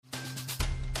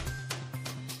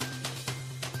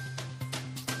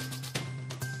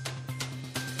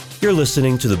You're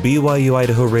listening to the BYU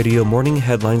Idaho Radio Morning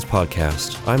Headlines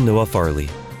Podcast. I'm Noah Farley.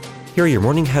 Here are your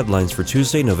morning headlines for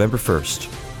Tuesday, November 1st.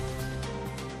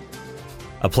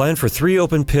 A plan for 3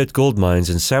 open-pit gold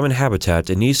mines in salmon habitat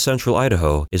in east central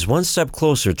Idaho is one step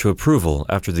closer to approval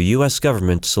after the U.S.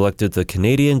 government selected the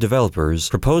Canadian developer's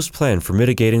proposed plan for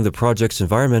mitigating the project's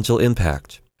environmental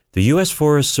impact. The U.S.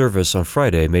 Forest Service on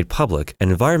Friday made public an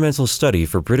environmental study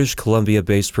for British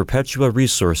Columbia-based Perpetua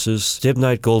Resources'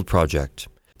 Stibnite Gold Project.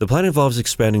 The plan involves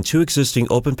expanding 2 existing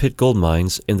open-pit gold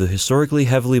mines in the historically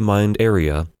heavily mined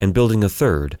area and building a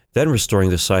third, then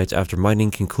restoring the site after mining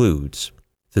concludes.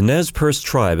 The Nez Perce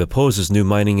tribe opposes new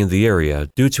mining in the area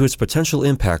due to its potential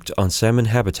impact on salmon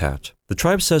habitat. The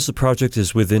tribe says the project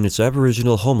is within its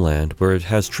Aboriginal homeland where it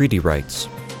has treaty rights.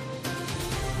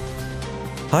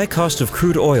 High cost of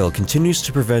crude oil continues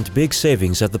to prevent big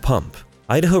savings at the pump.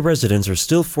 Idaho residents are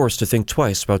still forced to think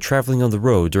twice about traveling on the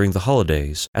road during the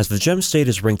holidays, as the Gem State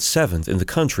is ranked 7th in the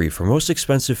country for most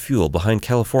expensive fuel behind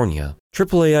California.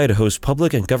 AAA Idaho's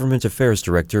Public and Government Affairs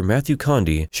Director Matthew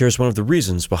Condi shares one of the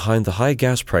reasons behind the high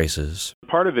gas prices.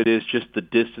 Part of it is just the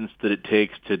distance that it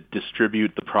takes to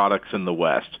distribute the products in the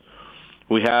West.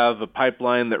 We have a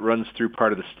pipeline that runs through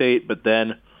part of the state, but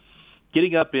then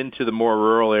getting up into the more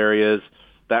rural areas,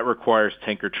 that requires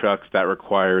tanker trucks, that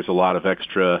requires a lot of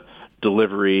extra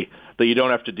delivery that you don't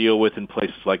have to deal with in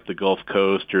places like the Gulf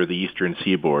Coast or the Eastern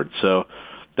Seaboard. So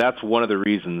that's one of the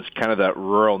reasons, kind of that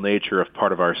rural nature of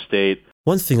part of our state.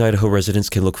 One thing Idaho residents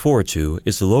can look forward to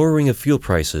is the lowering of fuel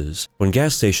prices when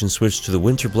gas stations switch to the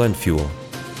winter blend fuel.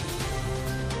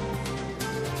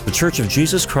 The Church of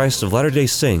Jesus Christ of Latter-day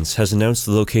Saints has announced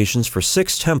the locations for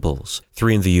 6 temples,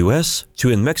 3 in the U.S., 2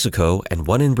 in Mexico, and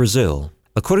 1 in Brazil.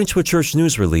 According to a church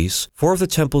news release, 4 of the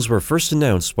temples were first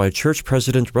announced by Church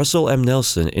President Russell M.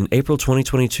 Nelson in April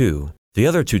 2022. The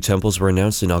other 2 temples were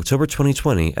announced in October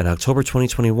 2020 and October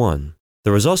 2021.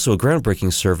 There was also a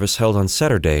groundbreaking service held on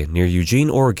Saturday near Eugene,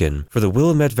 Oregon, for the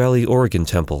Willamette Valley, Oregon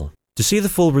Temple. To see the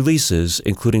full releases,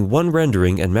 including one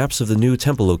rendering and maps of the new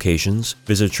temple locations,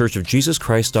 visit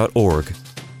churchofjesuschrist.org.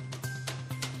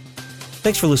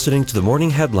 Thanks for listening to the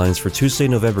morning headlines for Tuesday,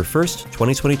 November 1st,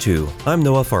 2022. I'm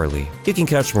Noah Farley. You can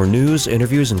catch more news,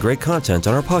 interviews, and great content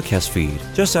on our podcast feed.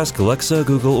 Just ask Alexa,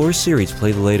 Google, or Siri to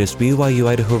play the latest BYU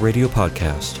Idaho Radio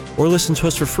podcast. Or listen to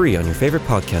us for free on your favorite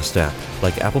podcast app,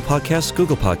 like Apple Podcasts,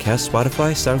 Google Podcasts,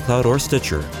 Spotify, SoundCloud, or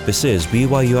Stitcher. This is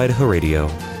BYU Idaho Radio.